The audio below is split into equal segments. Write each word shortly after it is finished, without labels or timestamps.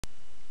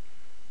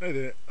Hey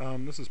there,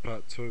 this is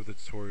part 2 of the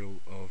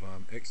tutorial of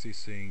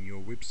accessing your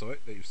website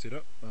that you've set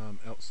up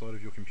outside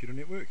of your computer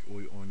network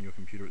or on your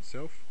computer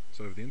itself,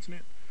 so over the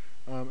internet.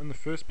 In the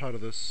first part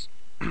of this,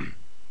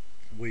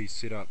 we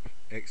set up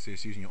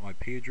access using your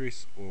IP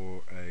address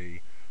or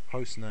a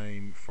host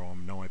name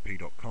from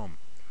noip.com,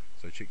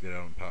 so check that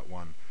out in part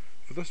 1.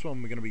 For this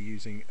one, we're going to be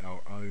using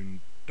our own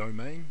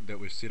domain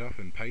that we've set up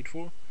and paid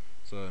for,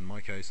 so in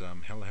my case,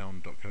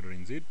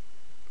 hellhound.co.nz.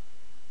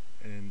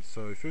 And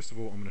so first of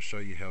all, I'm going to show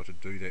you how to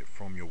do that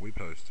from your web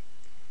host.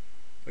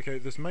 Okay,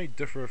 this may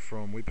differ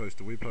from web host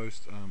to web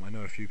host. I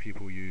know a few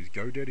people use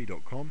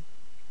GoDaddy.com.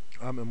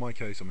 In my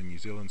case, I'm in New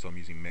Zealand, so I'm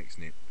using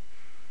MaxNet.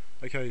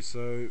 Okay,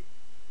 so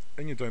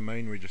in your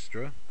domain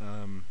registrar,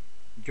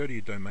 go to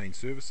your domain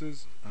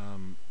services,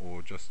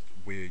 or just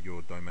where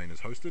your domain is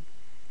hosted,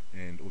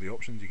 and all the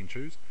options you can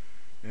choose.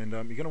 And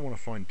you're going to want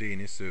to find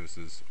DNS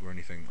services or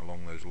anything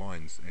along those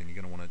lines, and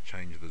you're going to want to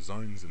change the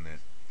zones in that,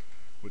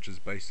 which is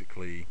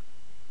basically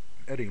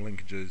adding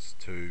linkages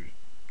to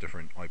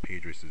different IP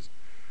addresses.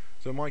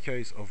 So in my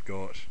case, I've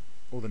got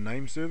all the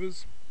name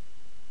servers,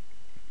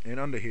 and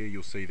under here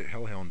you'll see that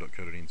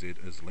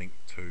hellhound.co.nz is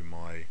linked to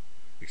my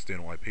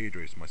external IP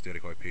address, my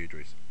static IP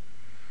address.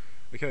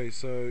 Okay,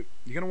 so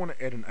you're going to want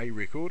to add an A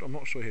record. I'm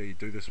not sure how you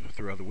do this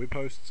through other web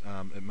hosts.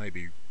 It may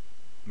be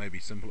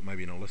simple, it may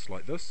be in a list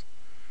like this,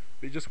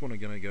 but you just want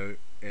to go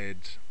add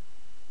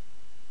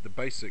the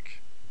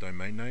basic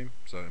domain name,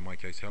 so in my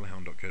case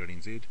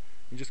hellhound.co.nz.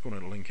 You just want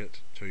to link it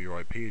to your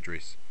IP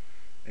address.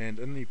 And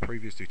in the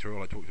previous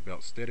tutorial I talked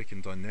about static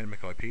and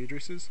dynamic IP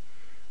addresses.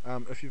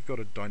 If you've got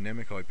a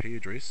dynamic IP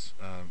address,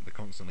 the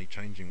constantly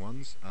changing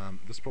ones,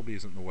 this probably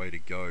isn't the way to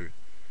go,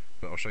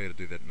 but I'll show you how to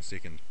do that in a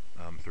second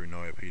through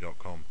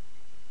noip.com.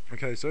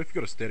 Okay, so if you've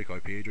got a static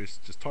IP address,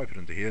 just type it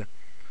into here.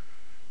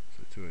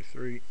 So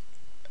 203.89,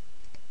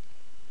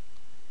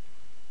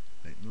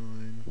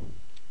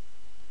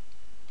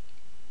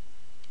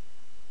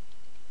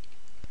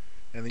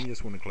 and then you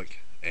just want to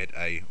click add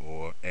A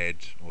or add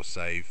or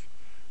save,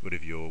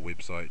 whatever your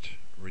website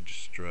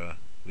registrar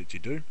lets you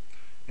do,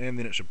 and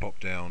then it should pop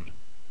down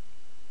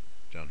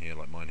here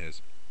like mine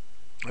has.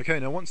 Okay,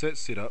 now once that's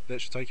set up, that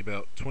should take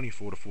about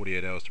 24 to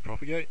 48 hours to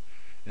propagate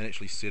and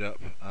actually set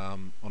up.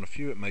 On a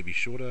few it may be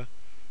shorter.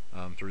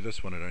 Through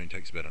this one it only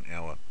takes about an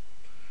hour.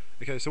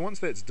 Okay, so once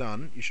that's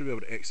done, you should be able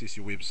to access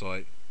your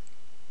website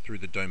through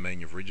the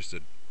domain you've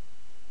registered.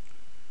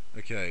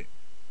 Okay,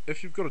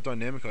 if you've got a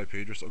dynamic IP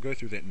address, I'll go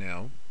through that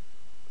now.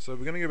 So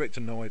we're going to go back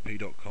to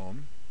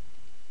noip.com,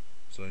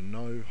 so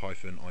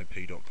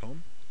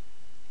no-ip.com.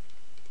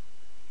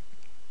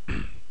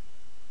 And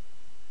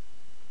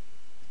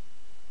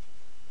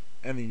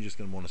then you're just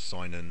going to want to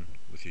sign in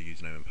with your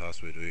username and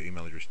password, or your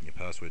email address and your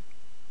password.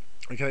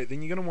 Okay,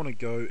 then you're going to want to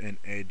go and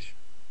add,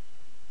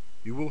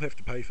 you will have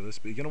to pay for this,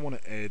 but you're going to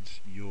want to add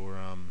your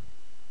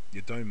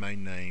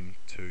domain name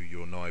to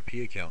your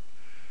NoIP account.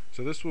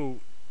 So this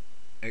will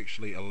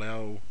actually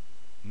allow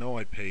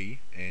NoIP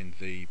and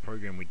the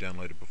program we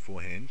downloaded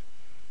beforehand,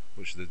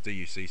 which is the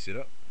DUC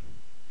setup,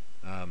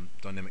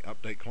 Dynamic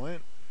Update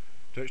Client,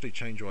 to actually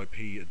change your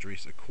IP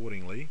address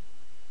accordingly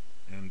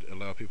and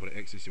allow people to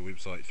access your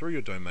website through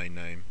your domain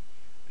name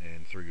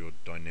and through your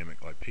dynamic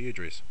IP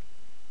address.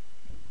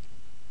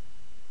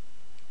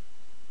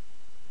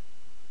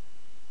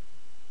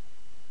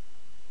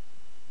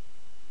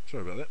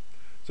 Sorry about that.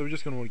 So we're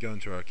just going to want to go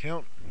into our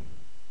account.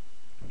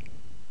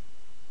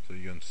 So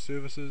you go into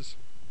services.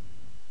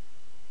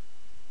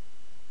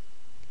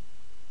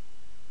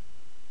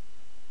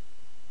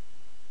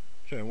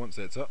 Okay, once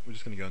that's up, we're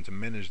just going to go into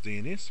manage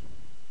DNS.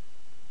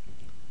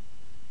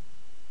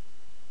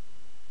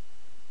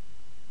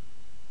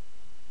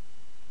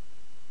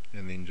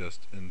 And then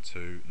just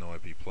into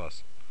NoIP+.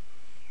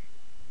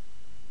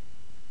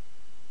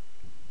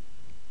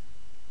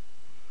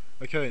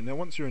 Okay, now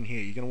once you're in here,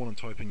 you're going to want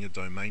to type in your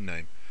domain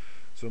name.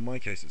 So in my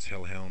case it's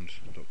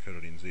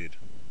hellhound.co.nz.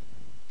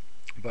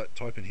 But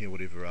type in here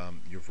whatever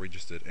you've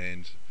registered,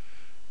 and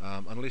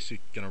unless you're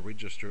going to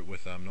register it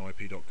with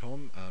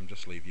noip.com,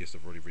 just leave yes,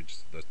 I've already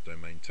registered this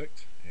domain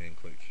ticked, and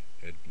click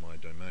add my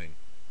domain.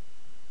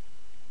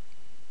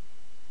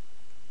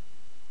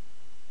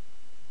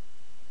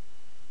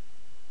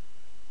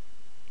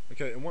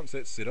 Okay, and once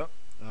that's set up,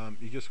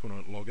 you just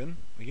want to log in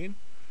again.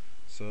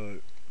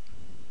 So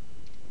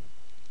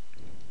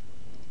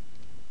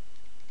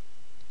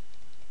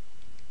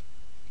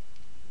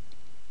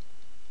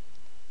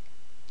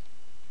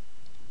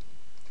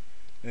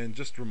and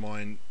just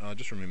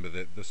remember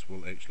that this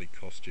will actually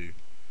cost you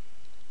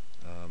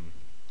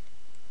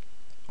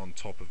on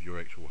top of your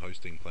actual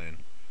hosting plan,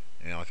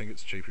 and I think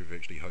it's cheaper if you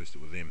actually host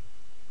it with them.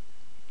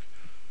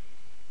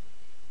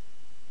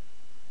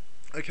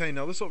 Okay,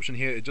 now this option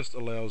here, it just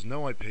allows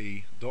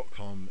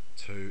noip.com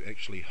to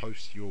actually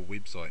host your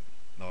website.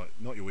 No,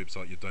 not your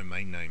website, your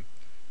domain name.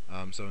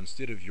 So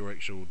instead of your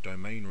actual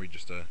domain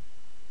register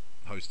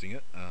hosting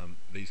it,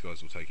 these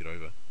guys will take it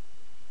over.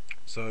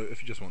 So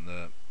if you just want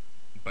the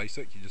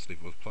basic, you just leave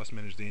it with plus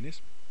manage DNS.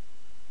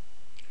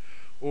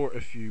 Or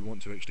if you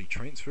want to actually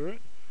transfer it,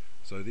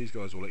 so these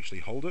guys will actually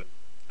hold it,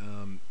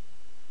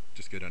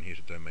 just go down here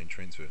to domain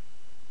transfer.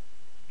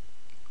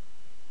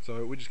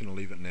 So we're just going to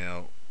leave it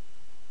now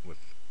with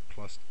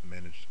plus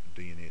managed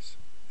DNS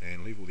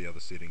and leave all the other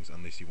settings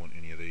unless you want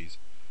any of these,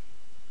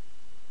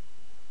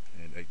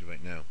 and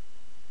activate now.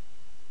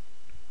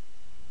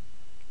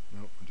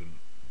 No,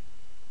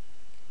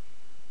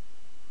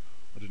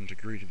 I didn't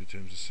agree to the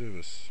terms of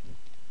service.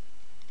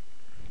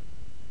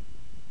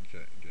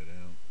 Okay, go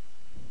down.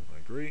 I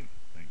agree.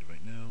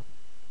 Activate now.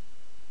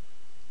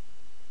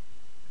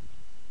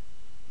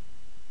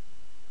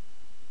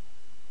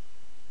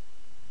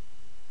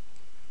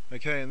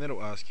 Okay, and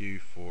that'll ask you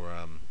for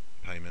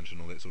payment and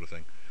all that sort of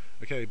thing.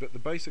 Okay, but the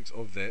basics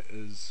of that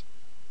is,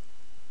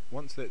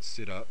 once that's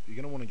set up, you're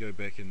going to want to go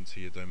back into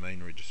your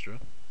domain registrar.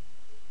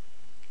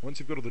 Once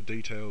you've got all the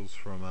details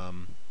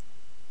from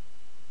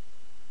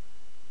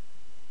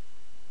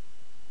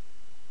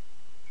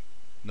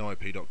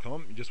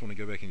noip.com, you just want to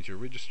go back into your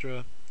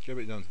registrar, go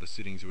back down to the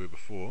settings you were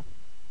before,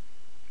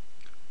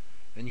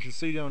 and you can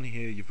see down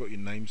here you've got your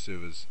name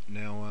servers.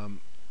 Now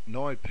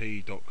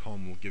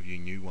noip.com will give you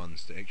new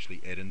ones to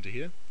actually add into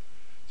here,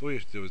 so all you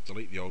have to do is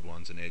delete the old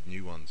ones and add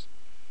new ones.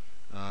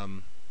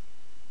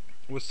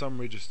 With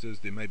some registers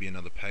there may be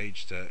another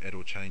page to add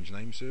or change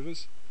name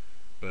servers,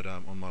 but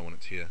on my one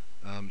it's here.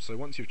 So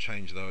once you've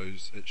changed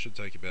those, it should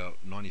take about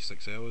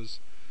 96 hours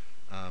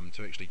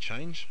to actually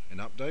change and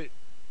update,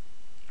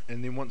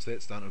 and then once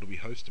that's done it'll be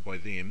hosted by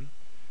them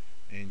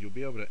and you'll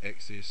be able to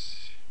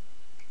access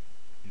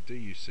your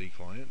DUC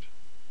client,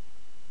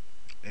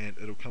 and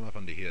it'll come up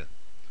under here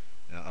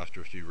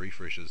after a few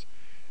refreshes,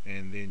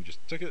 and then just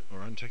tick it or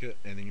untick it,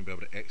 and then you'll be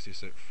able to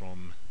access it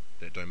from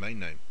that domain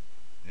name,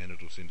 and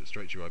it'll send it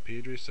straight to your IP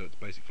address, so it's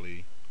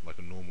basically like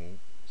a normal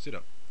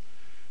setup.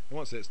 And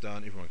once that's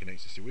done, everyone can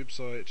access your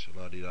website,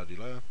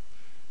 la-di-da-di-la,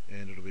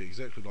 and it'll be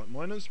exactly like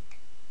mine is.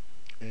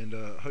 And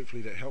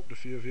hopefully that helped a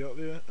few of you out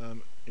there.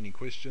 Any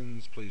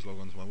questions, please log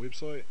on to my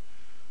website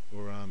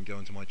or go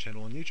into my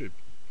channel on YouTube.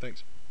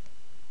 Thanks.